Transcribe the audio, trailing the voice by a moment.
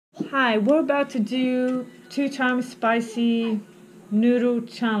Hi, we're about to do 2 times spicy noodle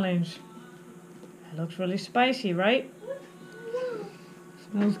challenge. It looks really spicy, right?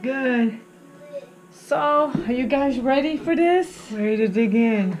 Smells good. So, are you guys ready for this? Ready to dig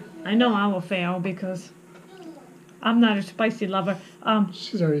in. I know I will fail because I'm not a spicy lover.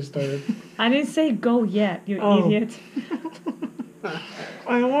 She's already started. I didn't say go yet, you idiot.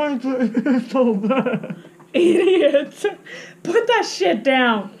 I want to so bad. Idiot. Put that shit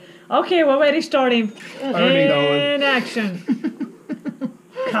down. Okay, we're ready, starting. Already going. In action.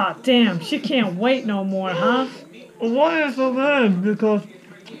 God damn, she can't wait no more, huh? Why is so bad? Because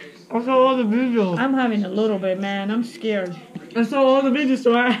I saw all the videos. I'm having a little bit, man. I'm scared. I saw all the videos,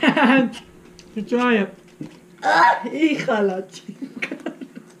 so I had to try it. Hija la chica.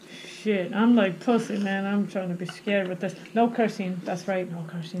 Shit, I'm like pussy, man. I'm trying to be scared with this. No cursing. That's right, no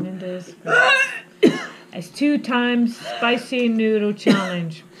cursing in this. It's 2 times spicy noodle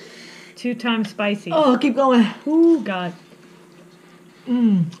challenge. 2 times spicy. Oh, keep going. Oh, God.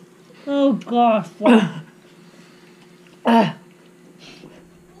 Oh, gosh. Wow.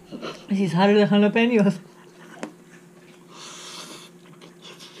 This is hotter than jalapenos.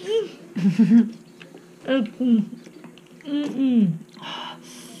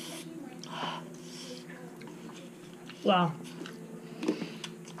 Wow.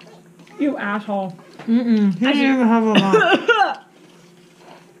 You asshole. You didn't even have a lot.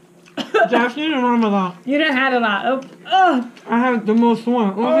 Josh, you didn't have a lot. You didn't have a lot. Oh, I had the most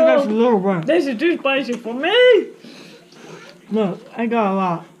one. Only that's a little bit. this is too spicy for me. Look, I got a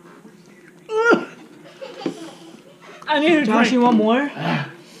lot. I need a Josh, drink. you want more?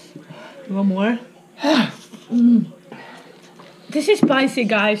 You want more? This is spicy,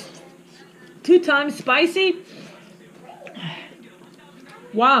 guys. 2 times spicy.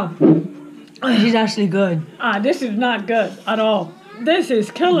 Wow. This is actually good. This is not good at all. This is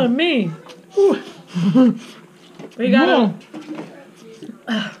killing me. We gotta.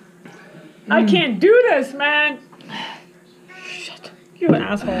 I can't do this, man. Shut. You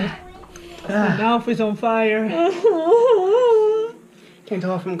asshole. My mouth is on fire. Can't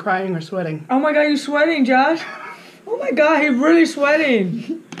tell if I'm crying or sweating. Oh my god, you're sweating, Josh. Oh my god, he's really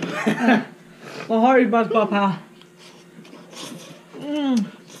sweating. My heart is about to pop out.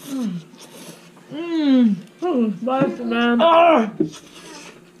 Spicy, man. Oh!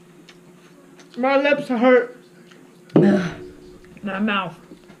 My lips hurt. My mouth.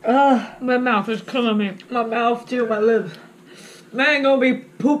 My mouth is killing me. My mouth too, my lips. Man, gonna be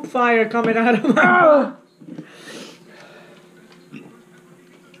poop fire coming out of my mouth.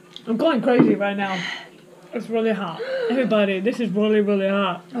 I'm going crazy right now. It's really hot. Everybody, this is really, really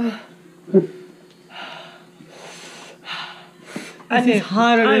hot. This is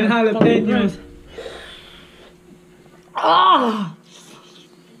hotter than jalapenos. Ah!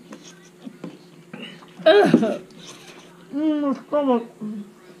 My stomach.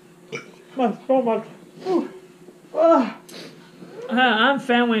 My stomach. I'm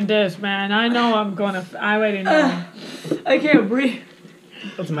failing this, man. I know I'm gonna. I already know. I can't breathe.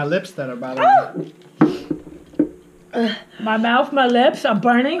 It's my lips that are bothering me. My mouth, my lips are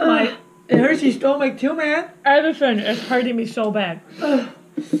burning. My It hurts your stomach too, man. everything is hurting me so bad.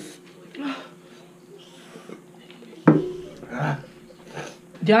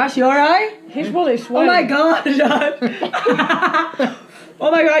 Josh, you alright? He's really Oh sweating. my god, Josh. Oh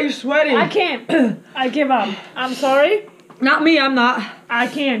my god, you're sweating. I can't. I give up. I'm sorry. Not me, I'm not. I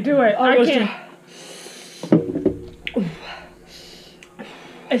can't do it. I go can't.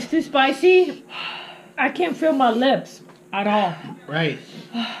 It's too spicy. I can't feel my lips at all. Right.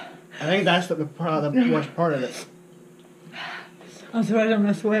 I think that's the worst part of it. I'm sweating, I'm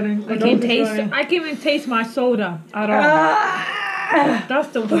not sweating. I can't taste. I can't even taste my soda at all. That's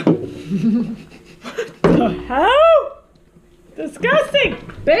the. What the hell? Disgusting,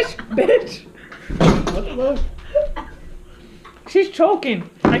 bitch. What the fuck? She's choking.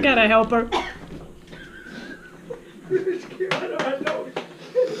 I gotta help her. She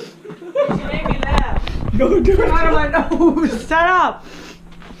made me laugh. Go do it. Out of my nose. Shut up.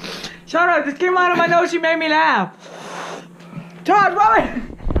 Shut up. This came out of my nose. She made me laugh. Todd,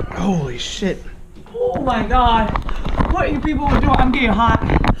 Robin. Holy shit. Oh my god. What you people were doing? I'm getting hot.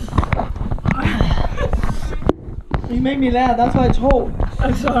 You made me laugh. That's why I choked.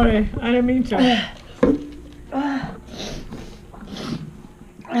 I'm sorry. I didn't mean to.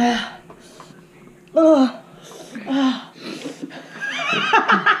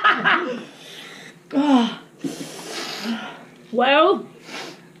 Well,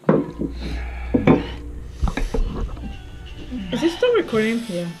 is this still recording?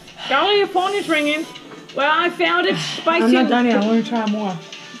 Yeah. Darling, your phone is ringing. Well, I found it spicy. I'm not done yet. I want to try more.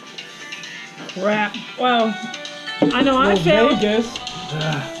 crap. Well, I know I failed. Vegas.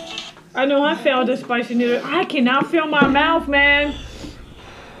 I know I failed the spicy noodle. I cannot feel my mouth, man.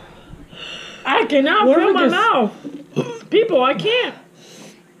 I cannot What feel if my it mouth. People, I can't.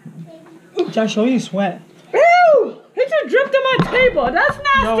 Josh, show you sweat. Ew! He just dripped on my table. That's Yo,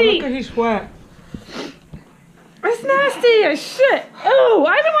 nasty. look at his sweat. That's nasty as shit. Oh,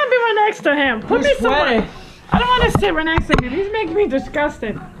 I don't want to be right next to him. Put me He's somewhere. sweating. I don't want to sit right next to him. He's making me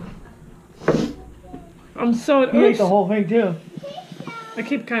disgusted. I'm so. He ate Oops. the whole thing too. I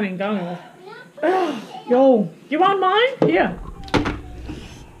keep cutting down. Yo, You want mine? Yeah.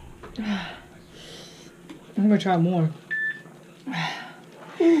 I'm gonna try more.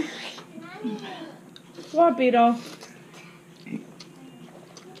 What, Beto?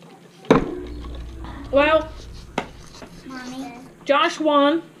 Well, Mommy. Josh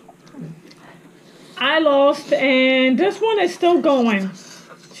won. I lost, and this one is still going.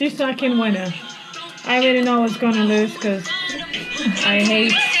 She's second winner. I already know it's gonna lose because I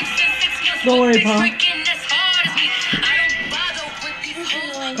hate. Don't worry, Pa.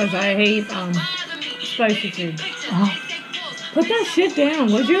 Because I hate spicy food. Put that shit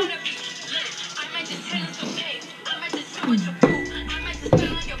down, would you?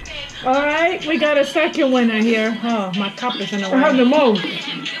 All right, we got a second winner here. Oh, my cup is in the I have the way. most.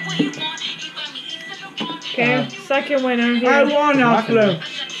 Okay, second winner I had here. one actually.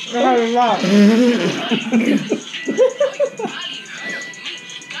 I had a lot.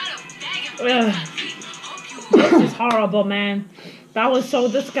 Ugh. This is horrible, man. That was so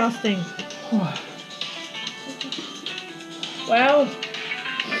disgusting. Well,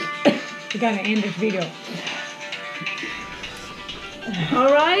 we gotta end this video.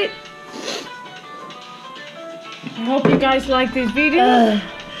 All right. I hope you guys like this video.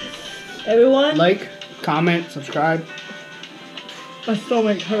 Everyone, Like, comment, subscribe. My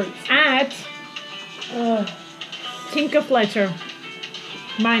stomach hurts. at Tinker Fletcher.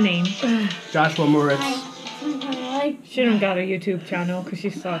 My name. Joshua Moritz. She don't got a YouTube channel because she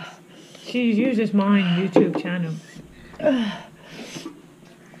sucks. She uses mine YouTube channel.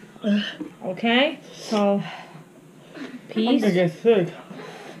 Okay, so I'm peace. gonna get sick.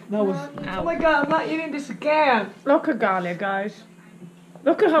 That was. Oh Out. my god, I'm not eating this again. Look at Galia, guys.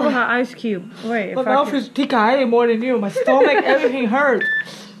 Look at her with her ice cube. Wait, My if I mouth can... is thick. I ate more than you. My stomach, everything hurt.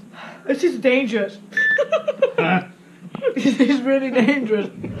 It's just dangerous. It's really dangerous.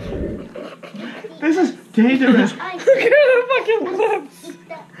 This is dangerous. Look at her fucking lips.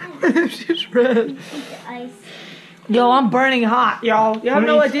 It's just red. Ice. Yo, I'm burning hot, y'all. You have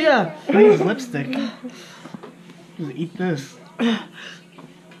no idea. I use lipstick. Just eat this.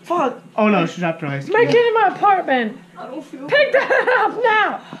 Fuck. Oh no, she dropped her ice Make cube. it in my apartment. I don't feel. Pick that up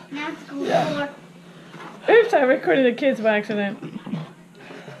now. Now it's cool. Oops, I recorded the kids by accident.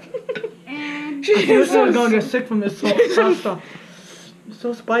 And She's You're so, gonna get sick from this stuff. It's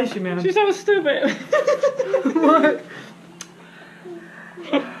so spicy, man. she's so stupid. What?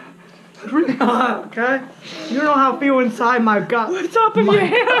 It's really hot, okay? You don't know how I feel inside my gut. What's up in your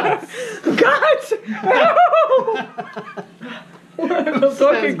hair? Guts! I'm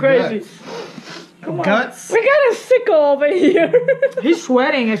talking crazy. Come on. Guts. We got a sickle over here. He's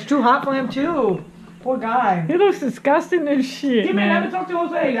sweating. It's too hot for him, too. Poor guy. He looks disgusting as shit, Hey, man, let me man. talk to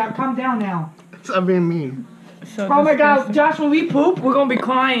Jose. Calm down now. I'm being mean. So Oh my god, disgusting. Josh, when we poop, we're gonna be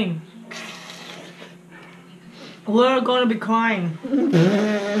crying. We're gonna be crying.